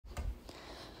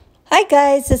Hi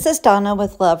guys, this is Donna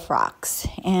with Love Rocks,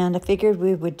 and I figured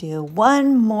we would do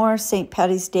one more St.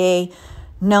 Paddy's Day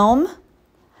gnome.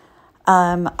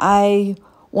 I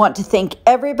want to thank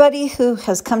everybody who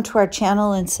has come to our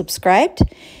channel and subscribed.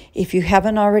 If you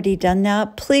haven't already done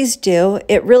that, please do.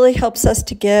 It really helps us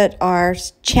to get our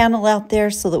channel out there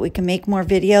so that we can make more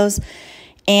videos.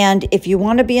 And if you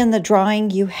want to be in the drawing,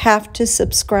 you have to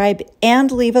subscribe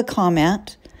and leave a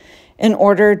comment in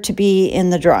order to be in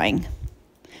the drawing.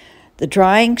 The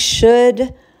drawing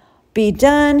should be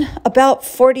done about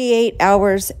 48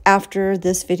 hours after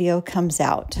this video comes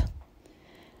out.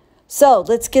 So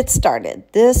let's get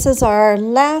started. This is our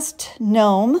last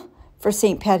gnome for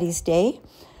St. Paddy's Day.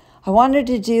 I wanted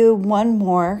to do one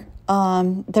more.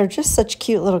 They're just such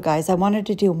cute little guys. I wanted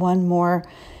to do one more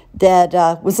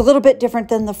that was a little bit different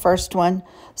than the first one.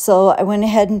 So I went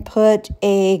ahead and put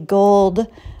a gold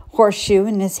horseshoe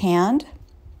in his hand.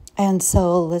 And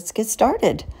so let's get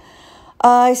started.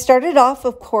 I started off,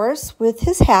 of course, with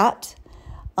his hat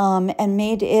and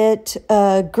made it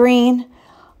green.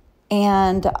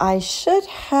 And I should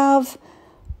have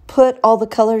put all the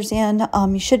colors in.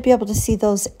 You should be able to see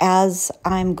those as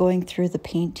I'm going through the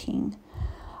painting.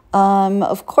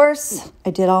 Of course,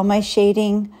 I did all my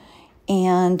shading.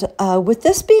 And with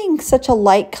this being such a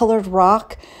light colored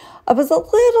rock, I was a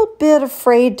little bit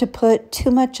afraid to put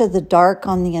too much of the dark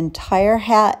on the entire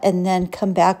hat and then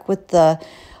come back with the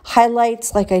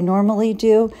highlights like I normally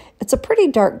do. It's a pretty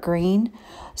dark green.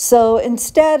 So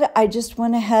instead, I just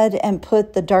went ahead and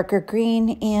put the darker green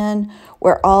in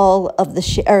where all of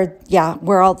the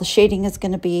where all the shading is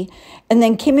going to be, and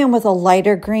then came in with a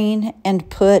lighter green and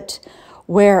put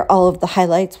where all of the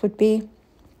highlights would be.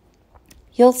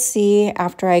 You'll see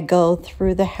after I go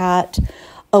through the hat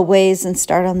a ways and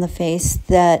start on the face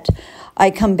that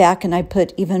I come back and I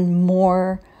put even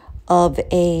more of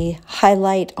a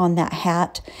highlight on that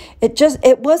hat.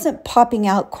 It wasn't popping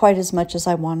out quite as much as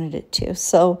I wanted it to.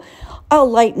 So I'll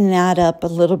lighten that up a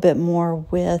little bit more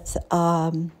with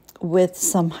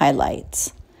some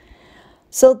highlights.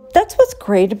 So that's what's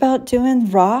great about doing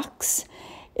rocks,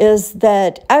 is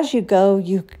that as you go,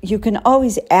 you can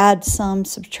always add some,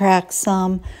 subtract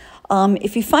some.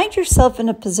 If you find yourself in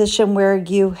a position where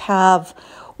you have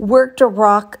worked a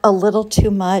rock a little too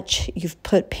much, you've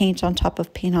put paint on top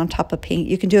of paint on top of paint,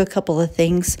 you can do a couple of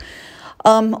things.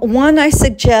 One, I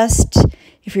suggest,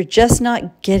 if you're just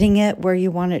not getting it where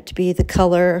you want it to be, the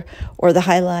color or the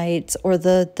highlights or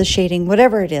the shading,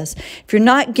 whatever it is, if you're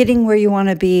not getting where you want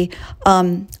to be,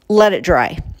 let it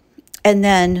dry and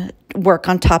then work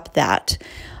on top of that.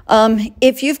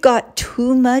 If you've got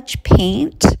too much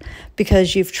paint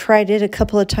because you've tried it a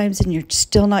couple of times and you're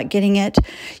still not getting it,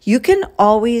 you can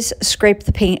always scrape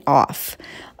the paint off.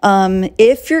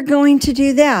 If you're going to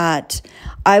do that,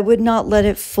 I would not let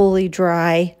it fully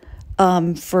dry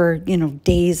for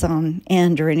days on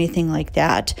end or anything like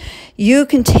that. You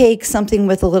can take something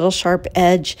with a little sharp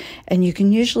edge and you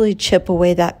can usually chip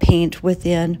away that paint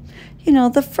within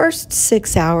the first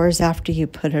 6 hours after you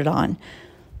put it on.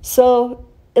 So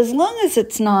as long as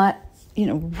it's not,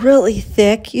 really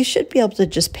thick, you should be able to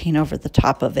just paint over the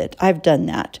top of it. I've done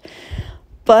that.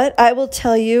 But I will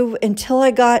tell you, until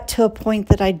I got to a point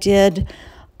that I did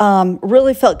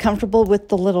really felt comfortable with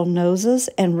the little noses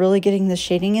and really getting the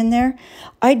shading in there,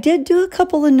 I did do a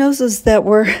couple of noses that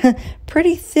were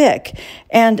pretty thick.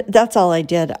 And that's all I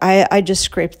did. I just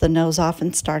scraped the nose off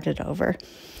and started over.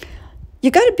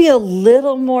 You got to be a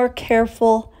little more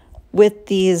careful with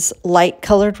these light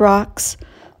colored rocks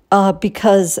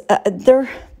because they're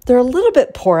a little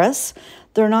bit porous.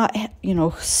 They're not,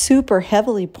 super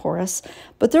heavily porous,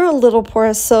 but they're a little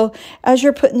porous. So as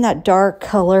you're putting that dark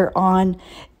color on,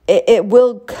 it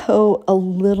will go a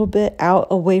little bit out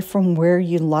away from where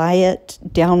you lie it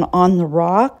down on the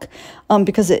rock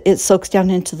because it soaks down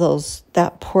into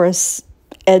that porous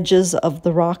edges of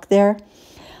the rock there.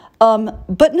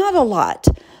 But not a lot.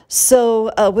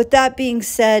 So with that being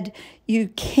said, you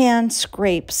can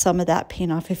scrape some of that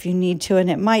paint off if you need to, and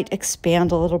it might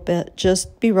expand a little bit.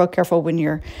 Just be real careful when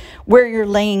where you're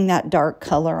laying that dark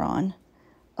color on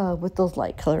with those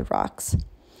light colored rocks.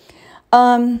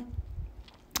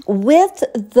 With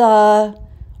the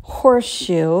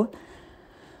horseshoe,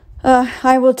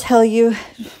 I will tell you,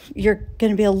 you're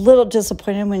going to be a little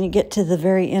disappointed when you get to the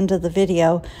very end of the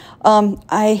video.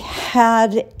 I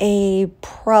had a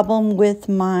problem with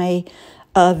my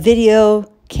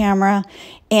video camera,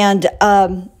 and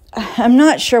I'm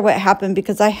not sure what happened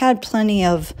because I had plenty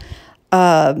of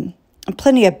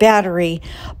battery,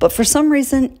 but for some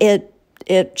reason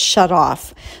it shut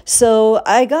off. So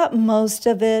I got most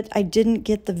of it. I didn't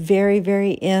get the very,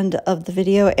 very end of the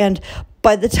video, and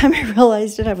by the time I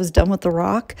realized it, I was done with the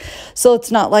rock. So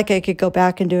it's not like I could go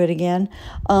back and do it again.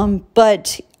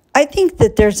 But I think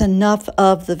that there's enough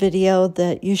of the video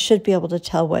that you should be able to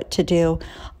tell what to do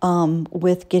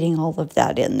with getting all of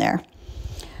that in there.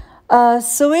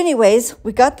 So anyways,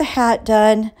 we got the hat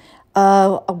done.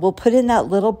 We'll put in that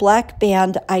little black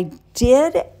band. I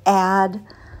did add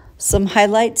some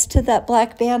highlights to that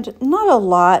black band. Not a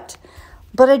lot,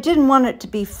 but I didn't want it to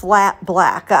be flat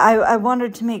black. I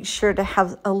wanted to make sure to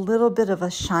have a little bit of a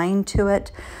shine to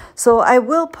it. So I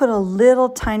will put a little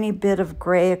tiny bit of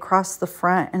gray across the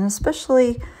front, and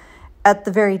especially at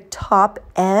the very top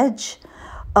edge,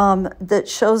 that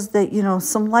shows that, you know,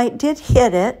 some light did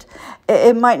hit it.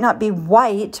 It might not be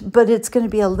white, but it's going to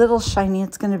be a little shiny.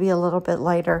 It's going to be a little bit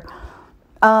lighter.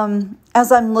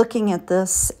 As I'm looking at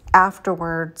this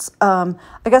afterwards, I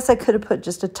guess I could have put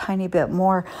just a tiny bit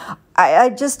more. I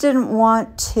just didn't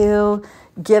want to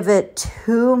give it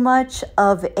too much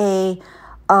of a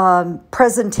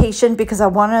presentation, because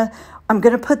I'm going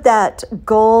to put that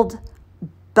gold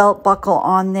belt buckle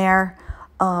on there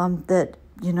that,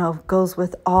 you know, goes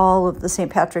with all of the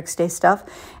St. Patrick's Day stuff.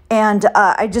 And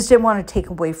I just didn't want to take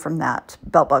away from that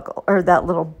belt buckle, or that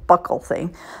little buckle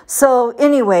thing. So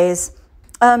anyways,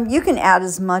 you can add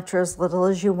as much or as little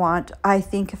as you want. I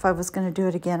think if I was going to do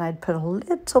it again, I'd put a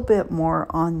little bit more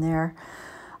on there.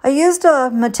 I used a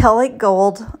metallic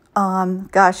gold.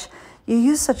 Gosh, you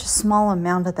use such a small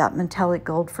amount of that metallic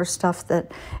gold for stuff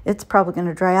that it's probably going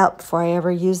to dry out before I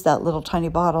ever use that little tiny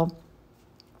bottle.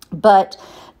 But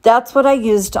that's what I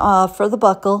used for the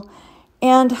buckle.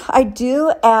 And I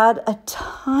do add a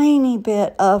tiny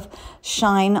bit of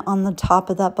shine on the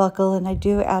top of that buckle, and I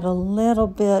do add a little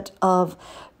bit of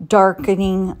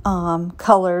darkening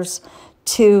colors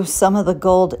to some of the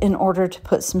gold in order to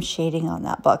put some shading on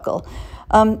that buckle.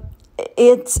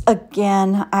 It's,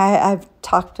 again, I've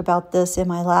talked about this in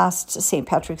my last St.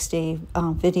 Patrick's Day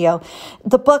video.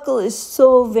 The buckle is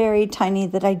so very tiny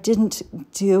that I didn't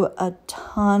do a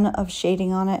ton of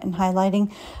shading on it and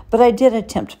highlighting, but I did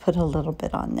attempt to put a little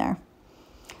bit on there.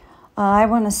 I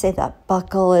want to say that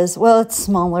buckle is, well, it's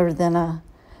smaller than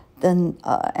an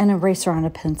eraser on a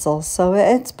pencil, so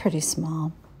it's pretty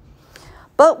small.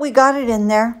 But we got it in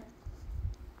there,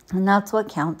 and that's what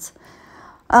counts.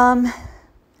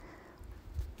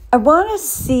 I want to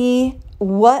see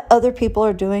what other people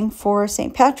are doing for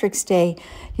St. Patrick's Day.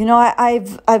 You know,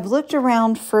 I've looked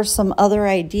around for some other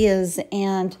ideas,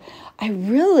 and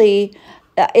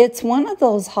it's one of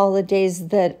those holidays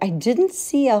that I didn't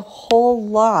see a whole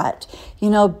lot. You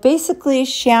know, basically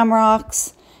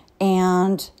shamrocks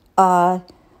and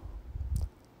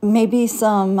maybe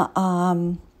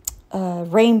some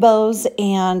rainbows,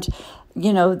 and,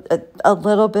 you know, a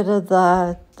little bit of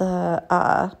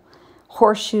the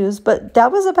horseshoes, but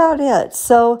that was about it.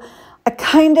 So I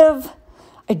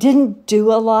didn't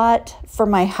do a lot for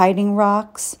my hiding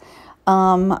rocks.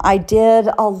 I did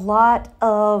a lot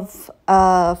of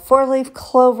 4-leaf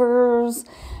clovers,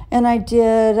 and I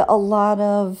did a lot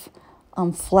of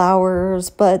flowers,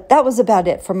 but that was about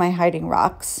it for my hiding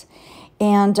rocks.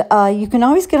 And you can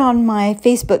always get on my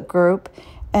Facebook group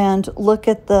and look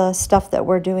at the stuff that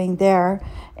we're doing there.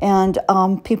 And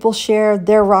people share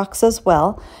their rocks as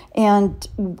well. And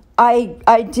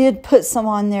I did put some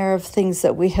on there of things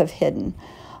that we have hidden.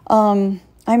 I'm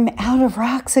out of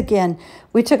rocks again.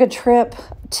 We took a trip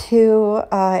to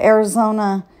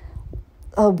Arizona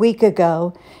a week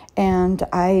ago, and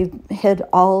I hid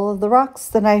all of the rocks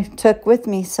that I took with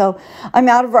me. So I'm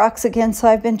out of rocks again. So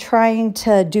I've been trying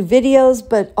to do videos,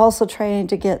 but also trying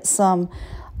to get some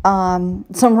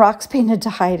rocks painted to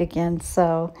hide again.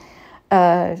 So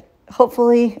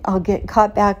hopefully I'll get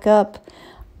caught back up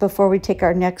before we take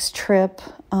our next trip,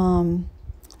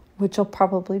 which will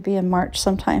probably be in March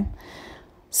sometime.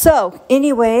 So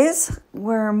anyways,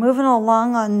 we're moving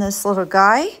along on this little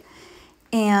guy,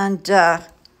 and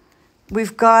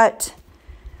we've got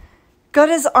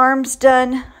his arms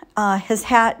done, his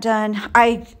hat done.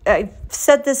 I've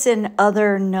said this in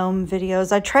other gnome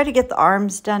videos. I try to get the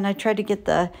arms done. I try to get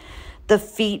the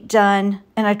feet done,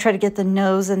 and I try to get the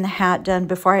nose and the hat done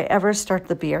before I ever start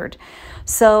the beard.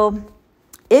 So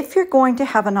if you're going to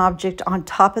have an object on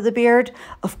top of the beard,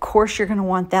 of course you're going to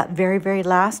want that very, very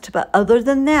last. But other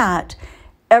than that,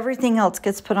 everything else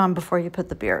gets put on before you put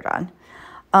the beard on.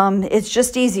 It's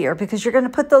just easier because you're going to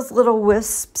put those little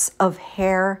wisps of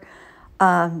hair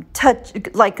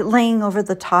like laying over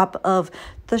the top of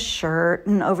the shirt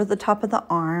and over the top of the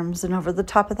arms and over the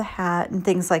top of the hat and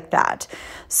things like that.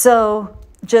 So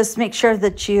just make sure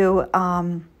that you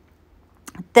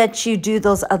do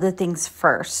those other things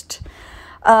first.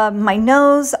 My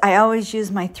nose, I always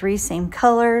use my 3 same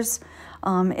colors.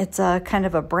 It's a kind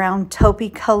of a brown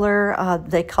taupey color.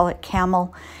 They call it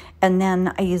camel. And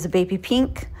then I use a baby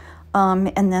pink.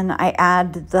 And then I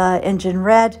add the engine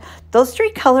red. Those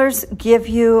three colors give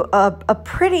you a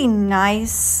pretty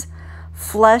nice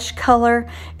flesh color.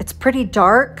 It's pretty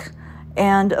dark.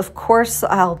 And of course,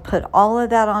 I'll put all of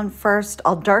that on first.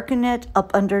 I'll darken it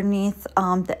up underneath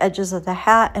the edges of the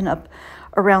hat and up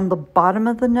around the bottom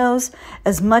of the nose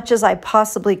as much as I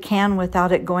possibly can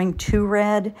without it going too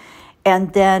red.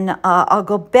 And then I'll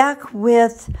go back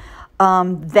with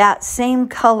that same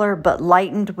color but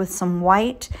lightened with some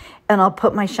white, and I'll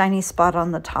put my shiny spot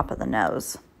on the top of the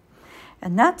nose.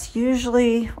 And that's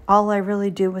usually all I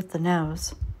really do with the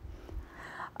nose.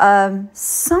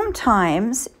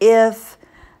 Sometimes if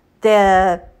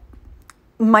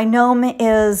my gnome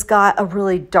is got a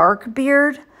really dark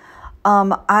beard,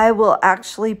 I will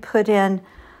actually put in,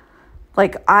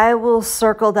 like, I will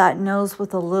circle that nose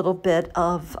with a little bit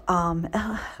of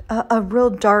a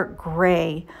real dark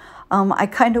gray. I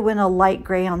kind of went a light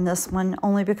gray on this one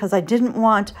only because I didn't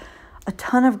want a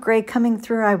ton of gray coming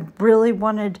through. I really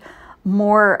wanted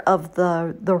more of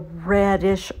the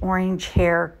reddish orange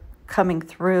hair coming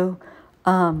through,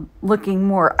 looking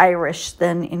more Irish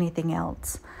than anything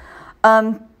else.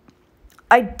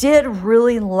 I did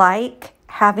really like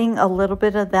having a little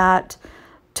bit of that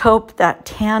taupe, that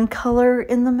tan color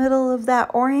in the middle of that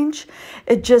orange.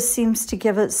 It just seems to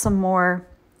give it some more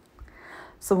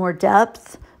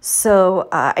depth. So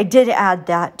I did add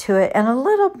that to it, and a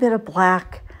little bit of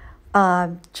black,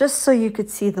 just so you could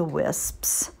see the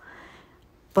wisps.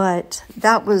 But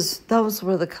those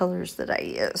were the colors that I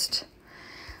used.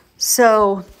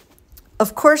 So,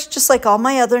 of course, just like all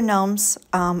my other gnomes,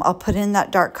 I'll put in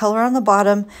that dark color on the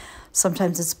bottom.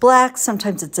 Sometimes it's black,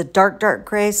 sometimes it's a dark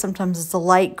gray, sometimes it's a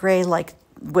light gray, like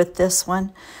with this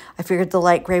one. I figured the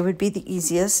light gray would be the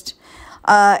easiest.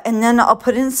 And then I'll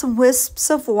put in some wisps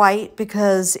of white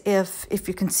because if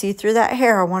you can see through that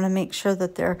hair, I want to make sure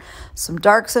that there are some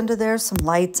darks under there, some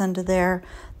lights under there,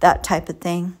 that type of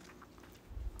thing.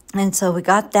 And so we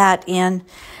got that in,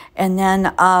 and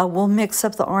then we'll mix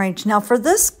up the orange. Now for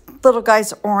this little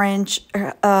guy's orange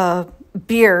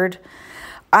beard,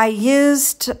 I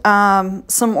used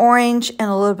some orange and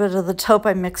a little bit of the taupe.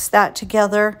 I mixed that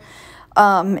together.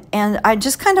 And I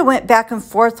just kind of went back and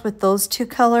forth with those two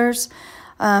colors.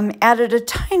 Added a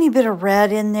tiny bit of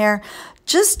red in there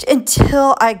just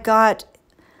until I got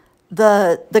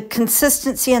the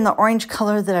consistency and the orange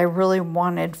color that I really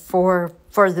wanted for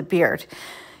the beard.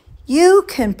 You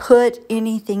can put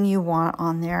anything you want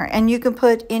on there, and you can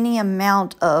put any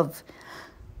amount of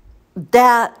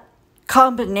that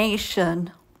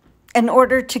combination in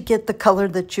order to get the color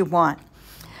that you want.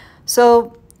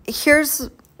 So here's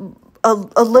a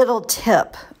little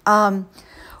tip.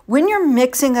 When you're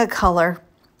mixing a color,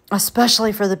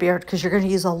 especially for the beard, because you're going to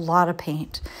use a lot of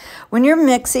paint, when you're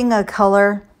mixing a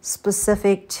color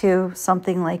specific to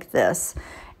something like this,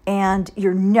 and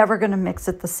you're never going to mix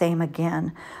it the same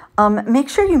again, make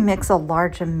sure you mix a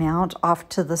large amount off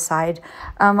to the side.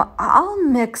 I'll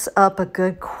mix up a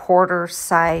good quarter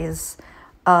size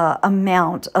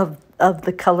amount of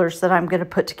the colors that I'm going to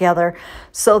put together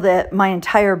so that my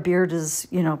entire beard is,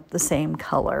 the same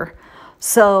color.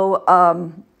 So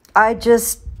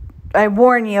I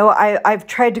warn you, I've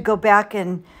tried to go back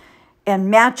and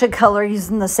match a color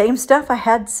using the same stuff I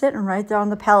had sitting right there on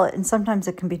the palette, and sometimes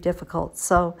it can be difficult.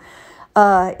 So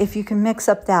if you can mix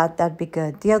up that'd be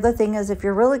good. The other thing is, if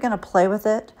you're really going to play with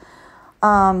it,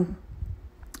 I'm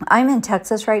in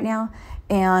Texas right now,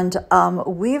 and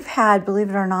we've had, believe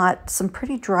it or not, some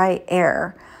pretty dry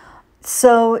air.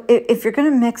 So if you're going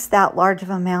to mix that large of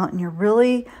amount and you're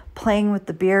really playing with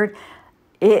the beard,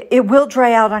 it will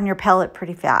dry out on your palette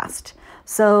pretty fast.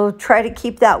 So try to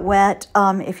keep that wet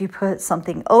if you put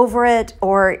something over it,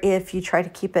 or if you try to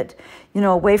keep it,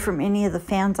 away from any of the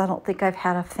fans. I don't think I've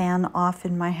had a fan off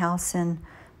in my house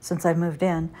since I moved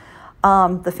in.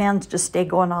 The fans just stay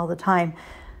going all the time.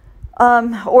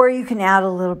 Or you can add a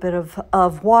little bit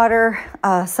of water.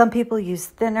 Some people use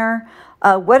thinner,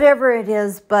 whatever it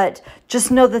is, but just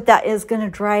know that is going to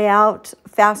dry out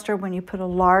faster when you put a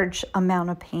large amount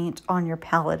of paint on your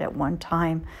palette at one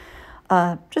time.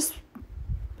 Just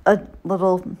a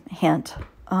little hint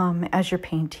as you're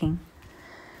painting.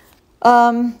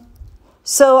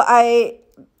 So I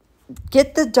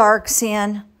get the darks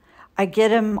in, I get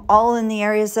them all in the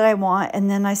areas that I want, and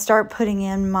then I start putting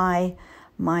in my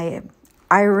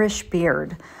Irish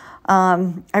beard.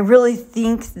 I really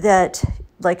think that,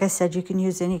 like I said, you can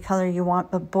use any color you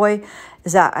want, but boy,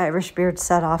 is that Irish beard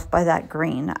set off by that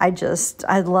green.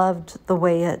 I loved the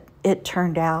way it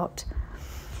turned out.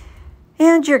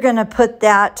 And you're going to put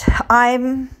that,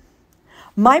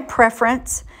 my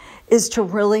preference is to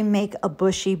really make a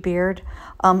bushy beard.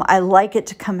 I like it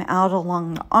to come out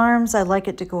along the arms. I like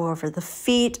it to go over the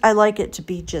feet. I like it to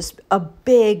be just a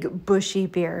big bushy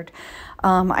beard.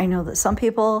 I know that some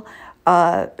people,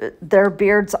 their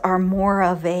beards are more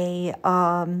of a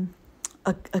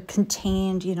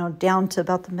contained, you know, down to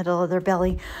about the middle of their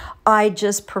belly. I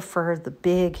just prefer the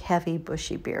big, heavy,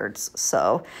 bushy beards.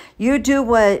 So you do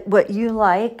what you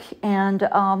like. And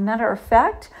matter of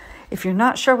fact, if you're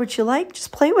not sure what you like,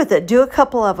 just play with it. Do a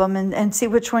couple of them and see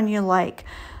which one you like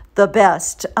the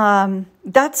best.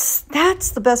 That's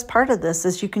the best part of this,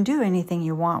 is you can do anything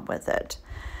you want with it.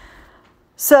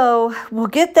 So we'll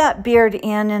get that beard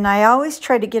in, and I always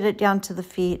try to get it down to the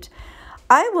feet.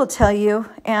 I will tell you,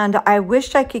 and I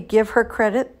wish I could give her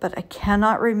credit, but I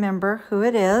cannot remember who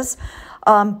it is.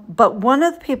 But one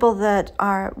of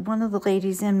the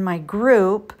ladies in my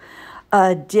group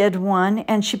did one,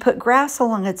 and she put grass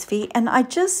along its feet. And I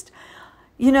just,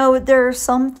 you know, there are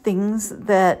some things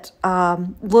that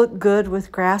look good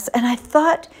with grass, and I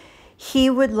thought he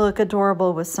would look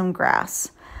adorable with some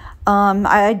grass.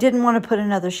 I didn't want to put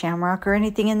another shamrock or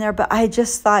anything in there, but I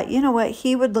just thought, you know what,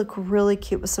 he would look really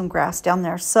cute with some grass down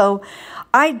there. So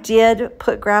I did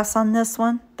put grass on this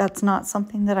one. That's not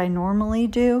something that I normally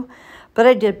do, but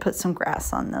I did put some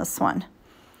grass on this one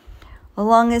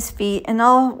along his feet.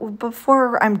 And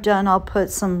before I'm done, I'll put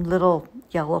some little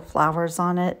yellow flowers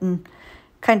on it and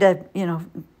kind of, you know,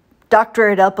 doctor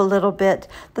it up a little bit.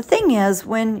 The thing is,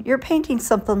 when you're painting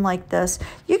something like this,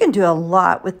 you can do a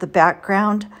lot with the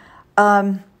background.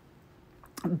 But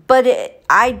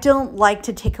I don't like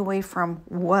to take away from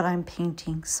what I'm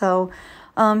painting. So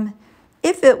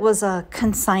if it was a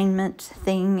consignment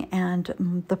thing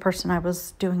and the person I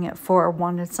was doing it for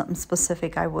wanted something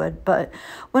specific, I would. But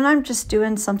when I'm just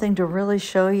doing something to really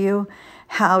show you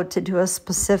how to do a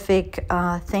specific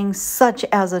thing, such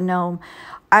as a gnome,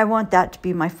 I want that to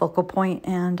be my focal point,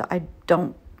 and I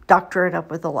don't doctor it up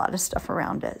with a lot of stuff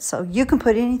around it. So you can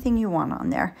put anything you want on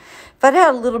there. If I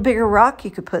had a little bigger rock,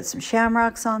 you could put some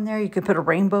shamrocks on there. You could put a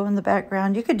rainbow in the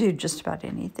background. You could do just about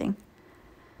anything.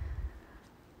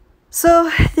 So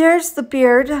there's the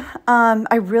beard.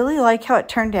 I really like how it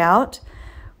turned out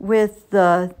with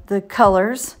the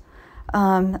colors.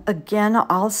 Again,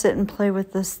 I'll sit and play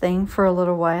with this thing for a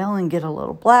little while and get a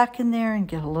little black in there and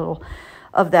get a little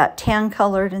of that tan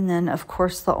colored, and then of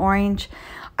course the orange.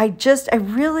 I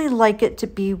really like it to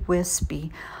be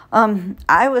wispy.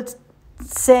 I would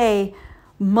say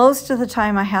most of the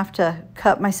time I have to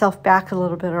cut myself back a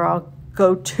little bit or I'll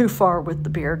go too far with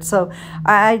the beard. So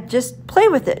I just play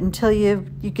with it until you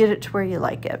get it to where you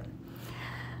like it.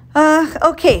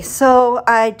 Okay, so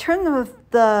I turned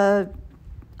the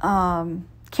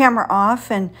camera off,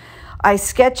 and I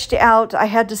sketched out. I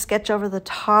had to sketch over the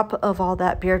top of all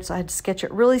that beard, so I had to sketch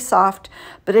it really soft,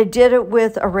 but I did it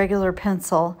with a regular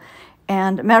pencil.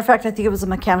 And matter of fact, I think it was a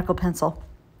mechanical pencil.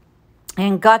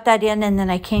 And got that in, and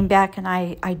then I came back and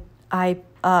I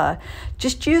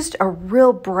just used a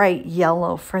real bright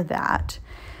yellow for that.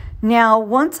 Now,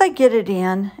 once I get it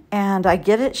in and I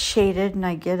get it shaded and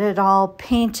I get it all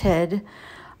painted,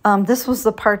 this was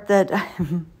the part that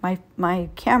my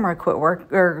camera quit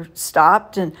work or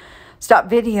stopped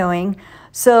videoing.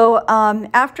 So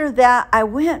after that, I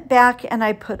went back and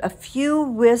I put a few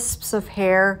wisps of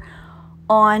hair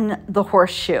on the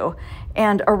horseshoe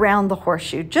and around the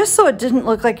horseshoe, just so it didn't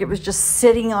look like it was just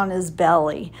sitting on his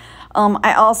belly.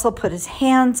 I also put his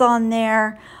hands on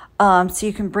there, so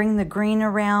you can bring the green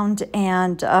around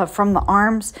and from the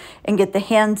arms and get the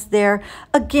hands there.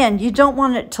 Again, you don't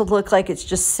want it to look like it's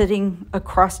just sitting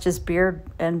across his beard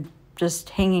and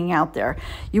just hanging out there.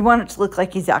 You want it to look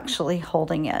like he's actually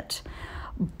holding it.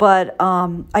 But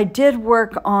I did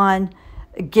work on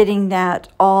getting that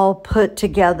all put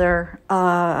together.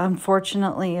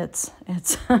 Unfortunately, it's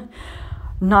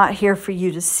not here for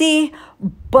you to see,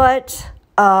 but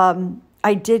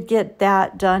I did get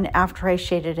that done after I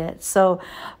shaded it. So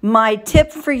my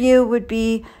tip for you would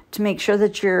be to make sure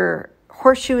that your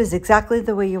horseshoe is exactly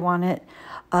the way you want it.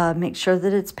 Make sure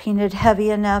that it's painted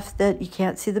heavy enough that you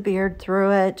can't see the beard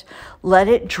through it. Let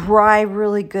it dry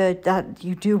really good. That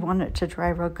you do want it to dry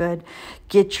real good.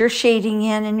 Get your shading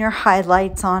in and your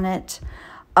highlights on it.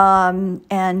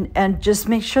 And just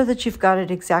make sure that you've got it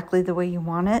exactly the way you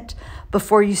want it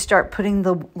before you start putting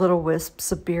the little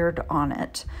wisps of beard on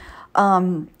it.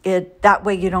 That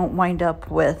way you don't wind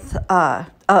up with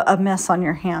a mess on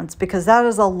your hands, because that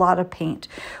is a lot of paint.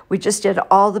 We just did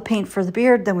all the paint for the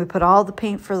beard, then we put all the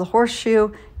paint for the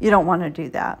horseshoe. You don't want to do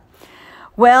that.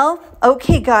 Well,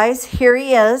 okay guys, here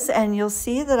he is, and you'll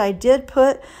see that I did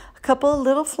put a couple of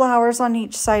little flowers on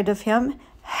each side of him.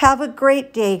 Have a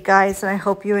great day, guys, and I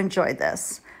hope you enjoy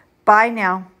this. Bye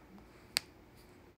now.